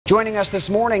Joining us this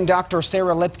morning, Dr.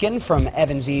 Sarah Lipkin from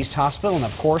Evans East Hospital, and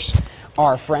of course,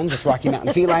 our friends with Rocky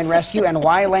Mountain Feline Rescue, and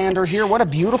Wylander here. What a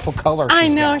beautiful color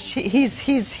she's got.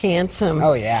 He's handsome.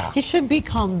 Oh, yeah. He should be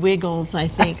called Wiggles, I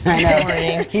think, this I know.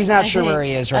 morning. He's not sure where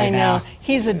he is right now. I know.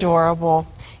 He's adorable.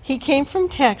 He came from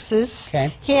Texas.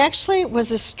 Okay. He actually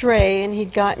was a stray, and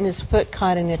he'd gotten his foot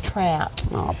caught in a trap.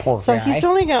 Oh, poor guy. So he's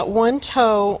only got one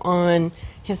toe on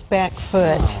his back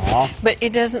foot, but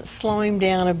it doesn't slow him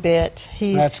down a bit.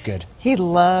 That's good. He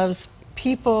loves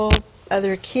people,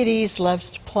 other kitties,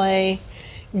 loves to play.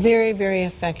 Very, very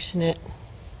affectionate.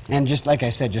 And just like I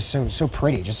said, just so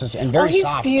pretty, and very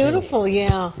soft. He's beautiful, too.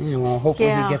 Yeah. Well, hopefully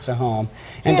he gets a home.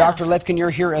 And Yeah. Dr. Lipkin,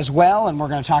 you're here as well, and we're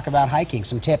going to talk about hiking.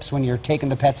 Some tips when you're taking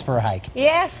the pets for a hike.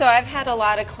 Yeah, so I've had a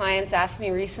lot of clients ask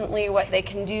me recently what they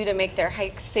can do to make their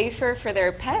hikes safer for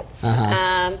their pets.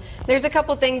 There's a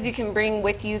couple things you can bring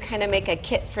with you, kind of make a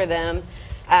kit for them.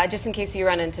 Just in case you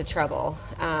run into trouble.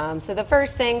 So the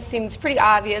first thing seems pretty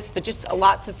obvious, but just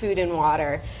lots of food and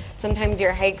water. Sometimes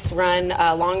your hikes run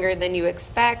longer than you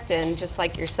expect, and just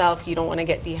like yourself, you don't want to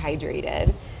get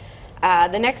dehydrated.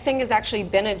 The next thing is actually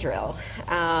Benadryl.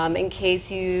 In case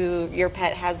your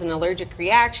pet has an allergic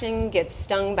reaction, gets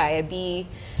stung by a bee,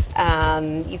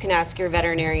 you can ask your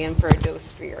veterinarian for a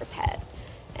dose for your pet.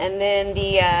 And then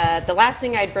the last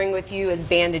thing I'd bring with you is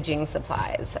bandaging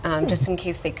supplies, just in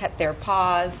case they cut their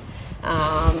paws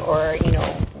or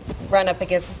run up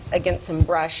against some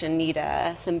brush and need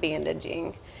some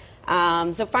bandaging.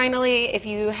 So finally, if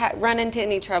you run into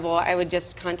any trouble, I would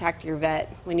just contact your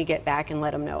vet when you get back and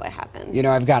let them know what happened. You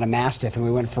know, I've got a Mastiff, and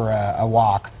we went for a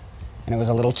walk, and it was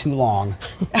a little too long.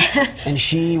 And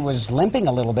she was limping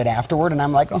a little bit afterward, and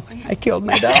I'm like, oh, I killed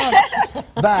my dog.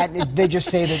 But they just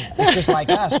say that it's just like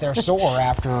us. They're sore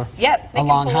after a long hike. Yep, they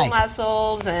can pull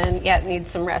muscles and need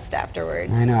some rest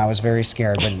afterwards. I know, I was very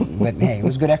scared, but hey, it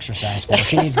was good exercise for her.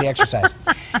 She needs the exercise.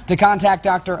 To contact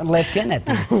Dr. Lipkin at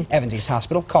the Evans East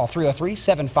Hospital, call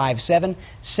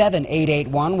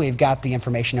 303-757-7881. We've got the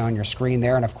information on your screen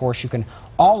there, and of course you can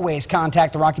always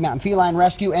contact the Rocky Mountain Feline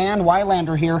Rescue, and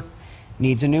Wylander here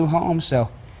needs a new home, so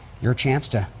your chance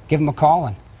to give him a call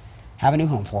and have a new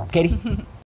home for him. Katie?